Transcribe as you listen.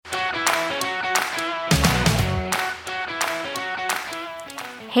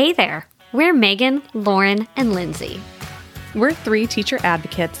Hey there, we're Megan, Lauren, and Lindsay. We're three teacher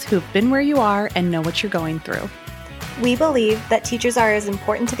advocates who've been where you are and know what you're going through. We believe that teachers are as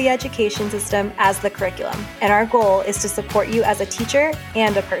important to the education system as the curriculum, and our goal is to support you as a teacher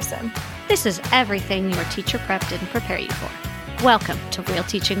and a person. This is everything your teacher prep didn't prepare you for. Welcome to Real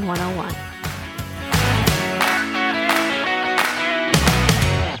Teaching 101.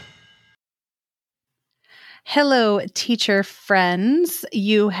 Hello, teacher friends.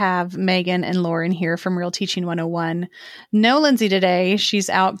 You have Megan and Lauren here from Real Teaching 101. No Lindsay today. She's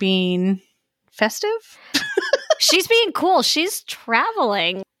out being festive. She's being cool. She's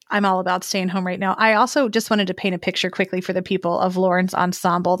traveling. I'm all about staying home right now. I also just wanted to paint a picture quickly for the people of Lauren's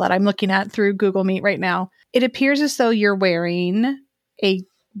ensemble that I'm looking at through Google Meet right now. It appears as though you're wearing a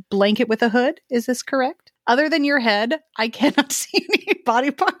blanket with a hood. Is this correct? Other than your head, I cannot see any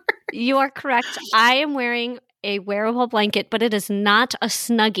body part. You are correct. I am wearing a wearable blanket, but it is not a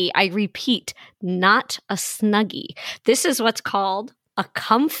Snuggie. I repeat, not a Snuggie. This is what's called a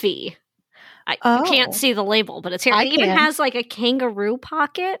comfy. You can't see the label, but it's here. It even has like a kangaroo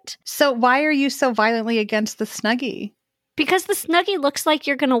pocket. So why are you so violently against the Snuggie? Because the Snuggie looks like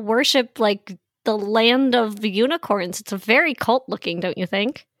you're going to worship like the land of unicorns. It's a very cult looking, don't you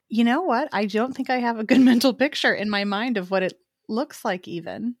think? You know what? I don't think I have a good mental picture in my mind of what it looks like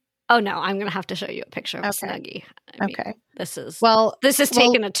even. Oh, no. I'm going to have to show you a picture of a Snuggie. I mean, This is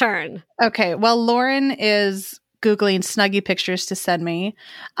taking a turn. Okay. Well, Lauren is Googling Snuggie pictures to send me.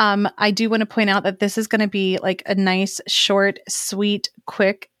 I do want to point out that this is going to be like a nice, short, sweet,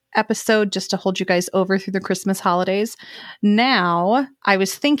 quick episode just to hold you guys over through the Christmas holidays. Now, I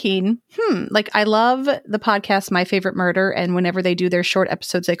was thinking, I love the podcast My Favorite Murder, and whenever they do their short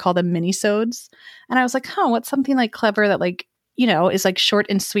episodes, they call them minisodes. And I was like, what's something like clever that is like short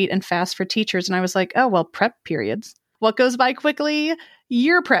and sweet and fast for teachers? And I was like, prep periods. What goes by quickly?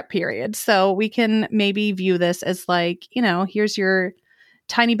 Your prep period. So we can maybe view this as like, here's your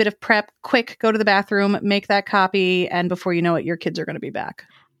tiny bit of prep, quick, go to the bathroom, make that copy, and before you know it, your kids are going to be back.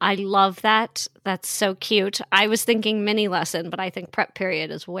 I love that. That's so cute. I was thinking mini lesson, but I think prep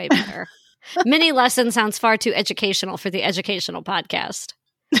period is way better. Mini lesson sounds far too educational for the educational podcast.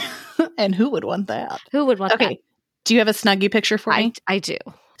 And who would want that? Who would want that? Do you have a Snuggie picture for me? I do.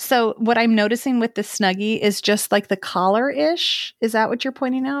 So what I'm noticing with the Snuggie is just like the collar-ish. Is that what you're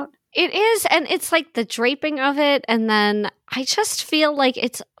pointing out? It is. And it's like the draping of it. And then I just feel like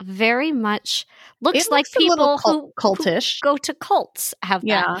it's very much looks like people who go to cults have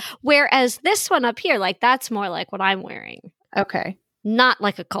that. Whereas this one up here, like that's more like what I'm wearing. Okay. Not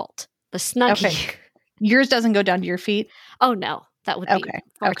like a cult. The Snuggie. Okay. Yours doesn't go down to your feet? Oh, no. That would be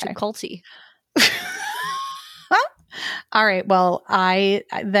far too culty. All right. Well, I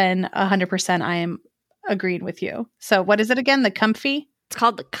then 100% I am agreed with you. So what is it again? The comfy? It's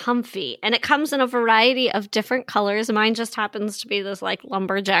called the comfy. And it comes in a variety of different colors. Mine just happens to be this like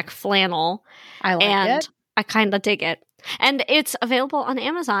lumberjack flannel. I like it. I kind of dig it. And it's available on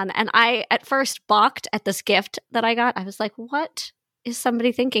Amazon. And I at first balked at this gift that I got. I was like, what is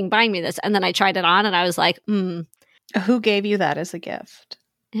somebody thinking buying me this? And then I tried it on and I was like, Who gave you that as a gift?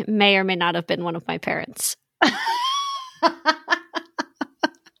 It may or may not have been one of my parents.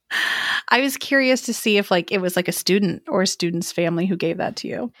 I was curious to see if it was like a student or a student's family who gave that to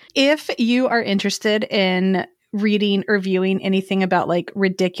you. If you are interested in reading or viewing anything about like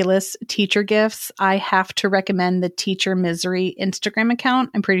ridiculous teacher gifts, I have to recommend the Teacher Misery Instagram account.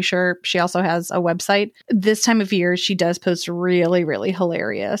 I'm pretty sure she also has a website. This time of year, she does post really, really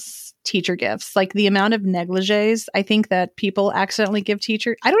hilarious teacher gifts. Like the amount of negligees I think that people accidentally give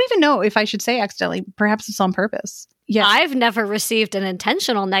teachers. I don't even know if I should say accidentally. Perhaps it's on purpose. Yeah. I've never received an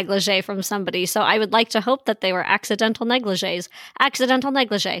intentional negligee from somebody, so I would like to hope that they were accidental negligees. Accidental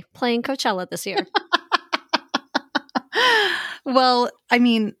negligee playing Coachella this year. Well, I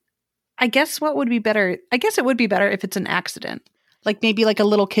mean, I guess what would be better? I guess it would be better if it's an accident. Like maybe like a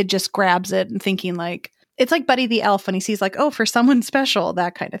little kid just grabs it and thinking like, it's like Buddy the Elf when he sees like, for someone special,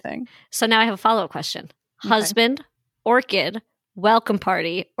 that kind of thing. So now I have a follow-up question. Okay. Husband, orchid, welcome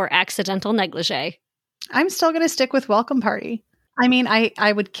party, or accidental negligee? I'm still going to stick with welcome party. I mean,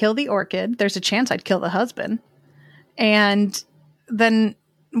 I would kill the orchid. There's a chance I'd kill the husband. And then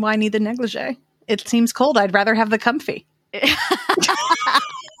why need the negligee? It seems cold. I'd rather have the comfy.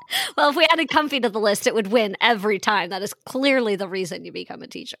 Well, if we added comfy to the list, it would win every time. That is clearly the reason you become a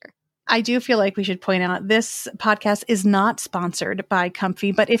teacher. I do feel like we should point out this podcast is not sponsored by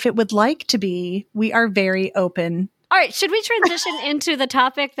Comfy, but if it would like to be, we are very open. All right, should we transition into the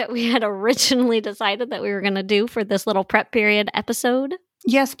topic that we had originally decided that we were going to do for this little prep period episode?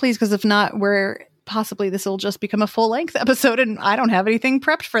 Yes, please, because if not, we're possibly this will just become a full-length episode and I don't have anything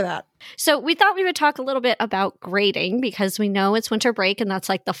prepped for that. So we thought we would talk a little bit about grading because we know it's winter break and that's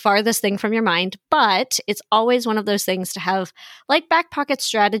like the farthest thing from your mind, but it's always one of those things to have like back pocket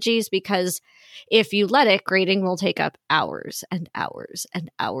strategies, because if you let it, grading will take up hours and hours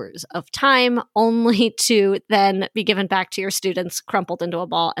and hours of time only to then be given back to your students crumpled into a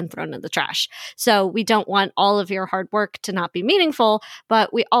ball and thrown in the trash. So we don't want all of your hard work to not be meaningful,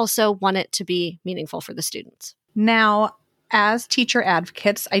 but we also want it to be meaningful for the students. Now, as teacher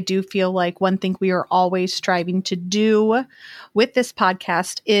advocates, I do feel like one thing we are always striving to do with this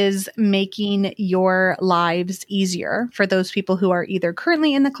podcast is making your lives easier for those people who are either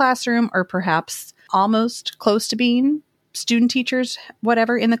currently in the classroom or perhaps almost close to being student teachers,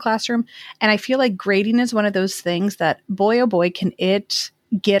 whatever, in the classroom. And I feel like grading is one of those things that, boy, oh boy, can it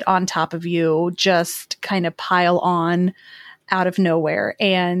get on top of you, just kind of pile on out of nowhere.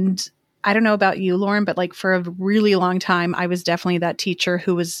 And I don't know about you, Lauren, but like for a really long time, I was definitely that teacher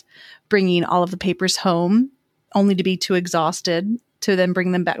who was bringing all of the papers home only to be too exhausted to then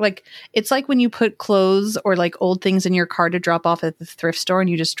bring them back. Like, it's like when you put clothes or like old things in your car to drop off at the thrift store and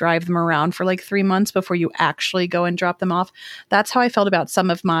you just drive them around for like 3 months before you actually go and drop them off. That's how I felt about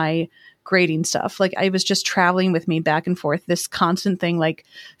some of my grading stuff. Like, I was just traveling with me back and forth, this constant thing, like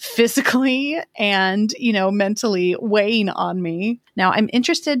physically and, mentally weighing on me. Now, I'm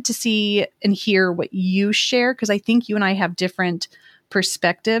interested to see and hear what you share, because I think you and I have different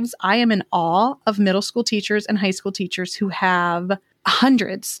perspectives. I am in awe of middle school teachers and high school teachers who have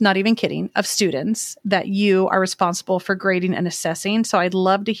hundreds, not even kidding, of students that you are responsible for grading and assessing. So I'd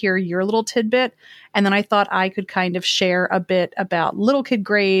love to hear your little tidbit. And then I thought I could kind of share a bit about little kid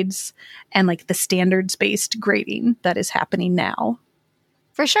grades and like the standards-based grading that is happening now.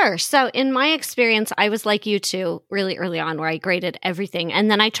 For sure. So in my experience, I was like you two really early on, where I graded everything. And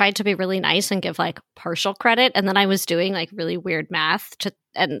then I tried to be really nice and give like partial credit. And then I was doing like really weird math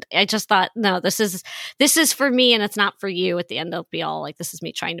and I just thought, no, this is for me and it's not for you. At the end, it'll be all like, this is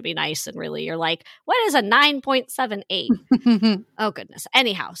me trying to be nice. And really you're like, what is a 9.78? Oh goodness.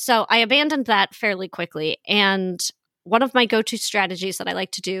 Anyhow, so I abandoned that fairly quickly. And one of my go-to strategies that I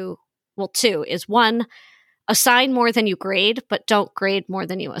like to do, well, two, is one, assign more than you grade, but don't grade more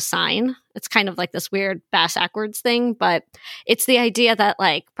than you assign. It's kind of like this weird bass-ackwards thing, but it's the idea that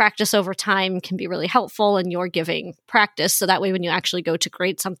like practice over time can be really helpful and you're giving practice. So that way, when you actually go to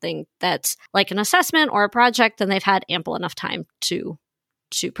grade something that's like an assessment or a project, then they've had ample enough time to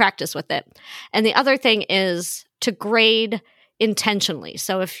practice with it. And the other thing is to grade intentionally.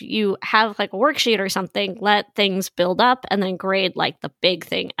 So if you have like a worksheet or something, let things build up and then grade like the big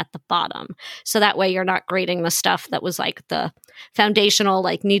thing at the bottom. So that way you're not grading the stuff that was like the foundational,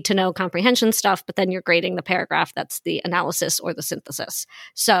 like need to know comprehension stuff, but then you're grading the paragraph that's the analysis or the synthesis.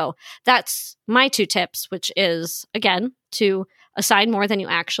 So that's my two tips, which is, again, to assign more than you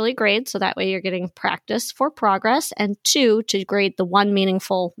actually grade. So that way you're getting practice for progress. And two, to grade the one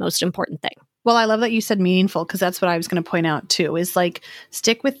meaningful, most important thing. Well, I love that you said meaningful, because that's what I was going to point out too, is like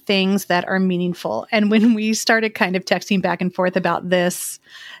stick with things that are meaningful. And when we started kind of texting back and forth about this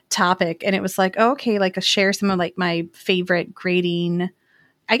topic, and it was like, oh, okay, like share some of like my favorite grading,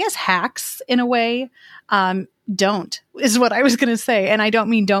 I guess, hacks in a way. Don't is what I was going to say. And I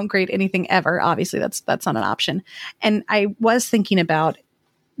don't mean don't grade anything ever. Obviously, that's not an option. And I was thinking about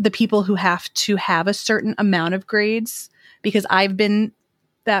the people who have to have a certain amount of grades, because I've been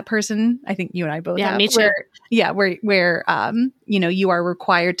that person. I think you and I both have. Me too. Where you are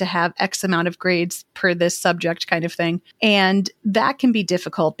required to have X amount of grades per this subject kind of thing. And that can be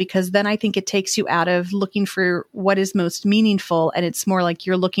difficult, because then I think it takes you out of looking for what is most meaningful. And it's more like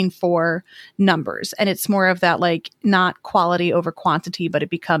you're looking for numbers, and it's more of that, like, not quality over quantity, but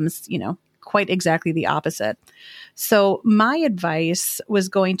it becomes, quite exactly the opposite. So my advice was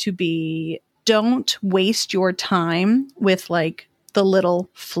going to be, don't waste your time with like the little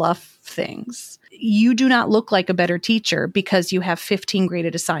fluff things. You do not look like a better teacher because you have 15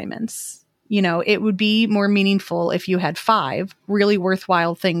 graded assignments. It would be more meaningful if you had 5 really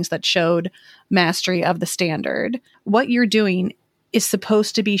worthwhile things that showed mastery of the standard. What you're doing is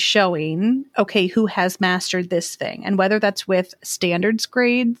supposed to be showing, okay, who has mastered this thing? And whether that's with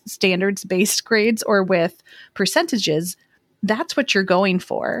standards-based grades, or with percentages, that's what you're going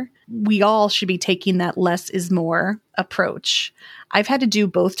for. We all should be taking that less is more approach. I've had to do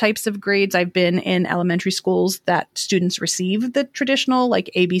both types of grades. I've been in elementary schools that students receive the traditional like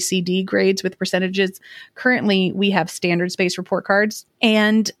ABCD grades with percentages. Currently, we have standards-based report cards,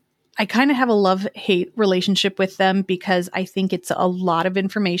 and I kind of have a love-hate relationship with them, because I think it's a lot of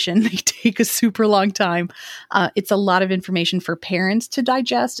information. They take a super long time. It's a lot of information for parents to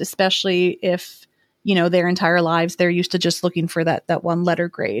digest, especially if their entire lives. They're used to just looking for that one letter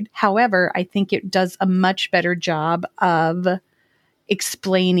grade. However, I think it does a much better job of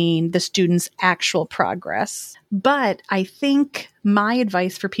explaining the student's actual progress. But I think my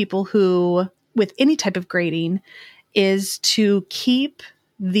advice for people who, with any type of grading, is to keep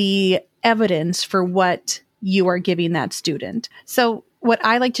the evidence for what you are giving that student. So what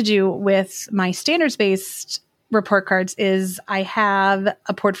I like to do with my standards-based report cards is I have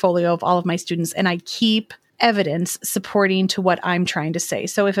a portfolio of all of my students, and I keep evidence supporting to what I'm trying to say.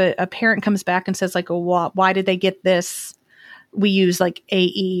 So if a parent comes back and says, like, oh, why did they get this? We use like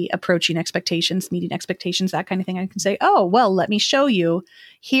AE, approaching expectations, meeting expectations, that kind of thing. I can say, oh, well, let me show you.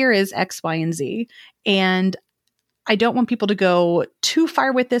 Here is X, Y, and Z. And I don't want people to go too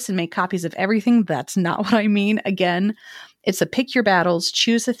far with this and make copies of everything. That's not what I mean. Again, it's a pick your battles,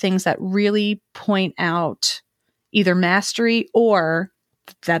 choose the things that really point out either mastery or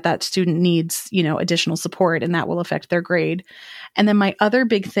that student needs, additional support, and that will affect their grade. And then my other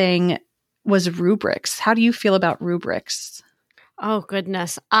big thing was rubrics. How do you feel about rubrics? Oh,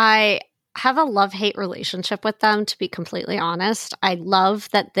 goodness. I have a love-hate relationship with them, to be completely honest. I love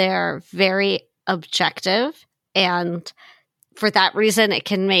that they're very objective, and for that reason, it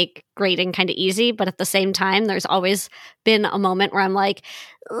can make grading kind of easy. But at the same time, there's always been a moment where I'm like,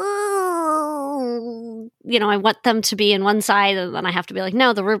 I want them to be in one side, and then I have to be like,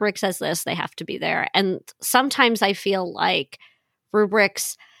 no, the rubric says this, they have to be there. And sometimes I feel like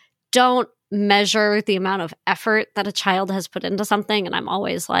rubrics don't measure the amount of effort that a child has put into something. And I'm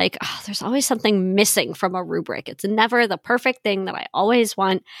always like, there's always something missing from a rubric. It's never the perfect thing that I always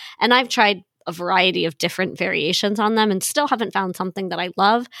want. And I've tried a variety of different variations on them and still haven't found something that I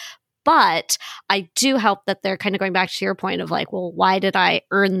love. But I do help that they're kind of going back to your point of like, well, why did I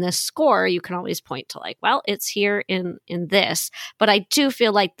earn this score? You can always point to like, well, it's here in this. But I do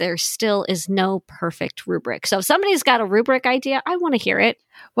feel like there still is no perfect rubric. So if somebody's got a rubric idea, I want to hear it.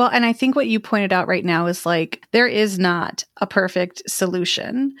 Well, and I think what you pointed out right now is like, there is not a perfect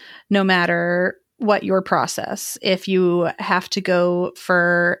solution, no matter what your process. If you have to go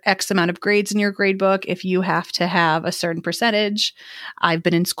for X amount of grades in your grade book, if you have to have a certain percentage, I've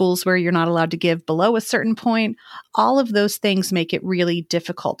been in schools where you're not allowed to give below a certain point. All of those things make it really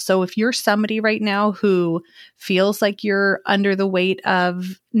difficult. So if you're somebody right now who feels like you're under the weight of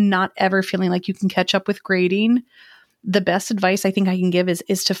not ever feeling like you can catch up with grading, the best advice I think I can give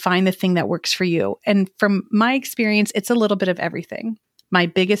is to find the thing that works for you. And from my experience, it's a little bit of everything. My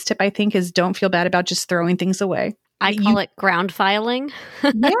biggest tip, I think, is don't feel bad about just throwing things away. I call it ground filing.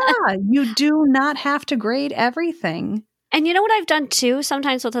 Yeah, you do not have to grade everything. And you know what I've done too?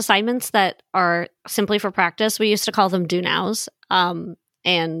 Sometimes with assignments that are simply for practice, we used to call them do nows.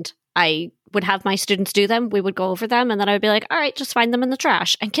 And I would have my students do them. We would go over them, and then I would be like, all right, just find them in the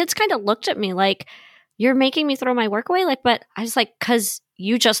trash. And kids kind of looked at me like, you're making me throw my work away? Like, but I was like, because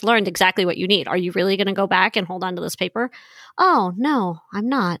you just learned exactly what you need. Are you really going to go back and hold on to this paper? Oh, no, I'm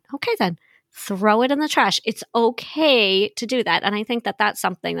not. Okay, then throw it in the trash. It's okay to do that. And I think that that's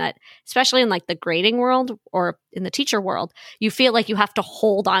something that, especially in like the grading world or in the teacher world, you feel like you have to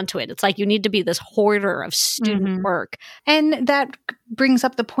hold on to it. It's like you need to be this hoarder of student work. And that brings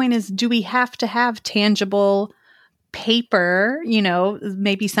up the point is, do we have to have tangible paper,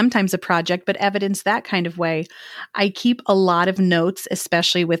 maybe sometimes a project, but evidence that kind of way? I keep a lot of notes,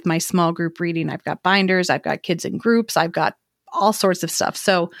 especially with my small group reading. I've got binders, I've got kids in groups, I've got all sorts of stuff.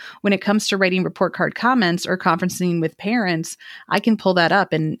 So when it comes to writing report card comments or conferencing with parents, I can pull that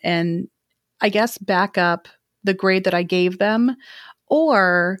up and I guess back up the grade that I gave them,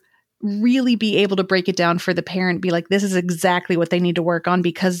 or really be able to break it down for the parent, be like, this is exactly what they need to work on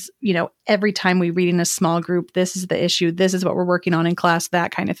because, every time we read in a small group, this is the issue, this is what we're working on in class, that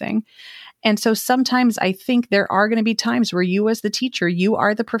kind of thing. And so sometimes I think there are going to be times where you as the teacher, you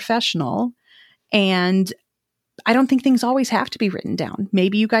are the professional, and I don't think things always have to be written down.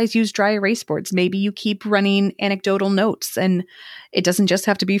 Maybe you guys use dry erase boards. Maybe you keep running anecdotal notes, and it doesn't just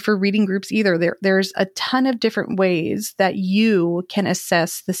have to be for reading groups either. There's a ton of different ways that you can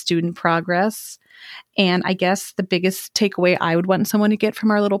assess the student progress. And I guess the biggest takeaway I would want someone to get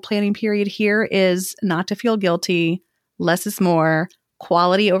from our little planning period here is not to feel guilty. Less is more,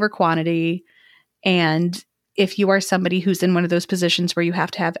 quality over quantity. And if you are somebody who's in one of those positions where you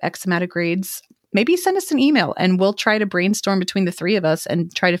have to have X amount of grades, maybe send us an email and we'll try to brainstorm between the three of us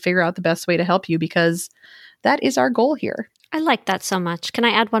and try to figure out the best way to help you, because that is our goal here. I like that so much. Can I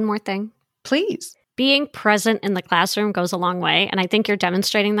add one more thing? Please. Being present in the classroom goes a long way. And I think you're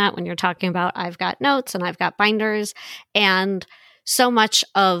demonstrating that when you're talking about, I've got notes and I've got binders. And so much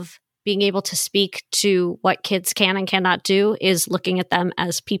of being able to speak to what kids can and cannot do is looking at them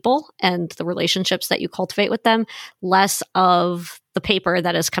as people and the relationships that you cultivate with them, less of the paper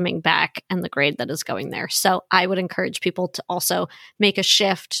that is coming back and the grade that is going there. So I would encourage people to also make a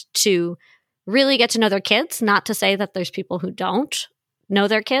shift to really get to know their kids, not to say that there's people who don't know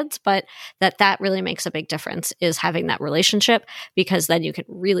their kids, but that really makes a big difference, is having that relationship, because then you can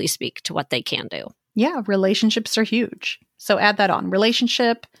really speak to what they can do. Yeah, relationships are huge. So add that on.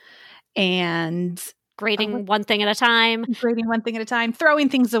 Relationship and grading one thing at a time. Grading one thing at a time. Throwing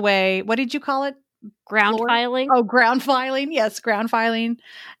things away. What did you call it? Ground filing. Oh, ground filing. Yes, ground filing.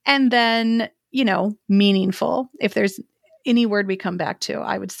 And then, meaningful. If there's any word we come back to,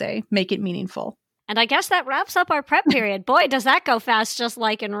 I would say make it meaningful. And I guess that wraps up our prep period. Boy, does that go fast, just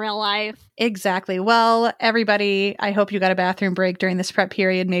like in real life. Exactly. Well, everybody, I hope you got a bathroom break during this prep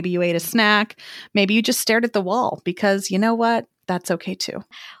period. Maybe you ate a snack. Maybe you just stared at the wall, because you know what? That's okay too.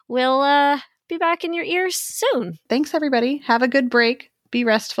 We'll be back in your ears soon. Thanks, everybody. Have a good break. Be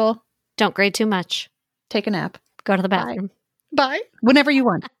restful. Don't grade too much. Take a nap. Go to the bathroom. Bye. Whenever you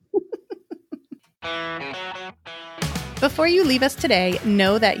want. Before you leave us today,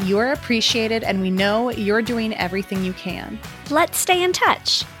 know that you're appreciated and we know you're doing everything you can. Let's stay in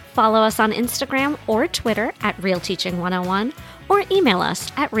touch. Follow us on Instagram or Twitter at RealTeaching101 or email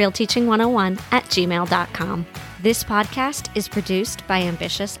us at realteaching101@gmail.com. This podcast is produced by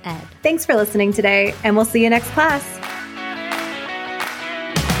Ambitious Ed. Thanks for listening today, and we'll see you next class.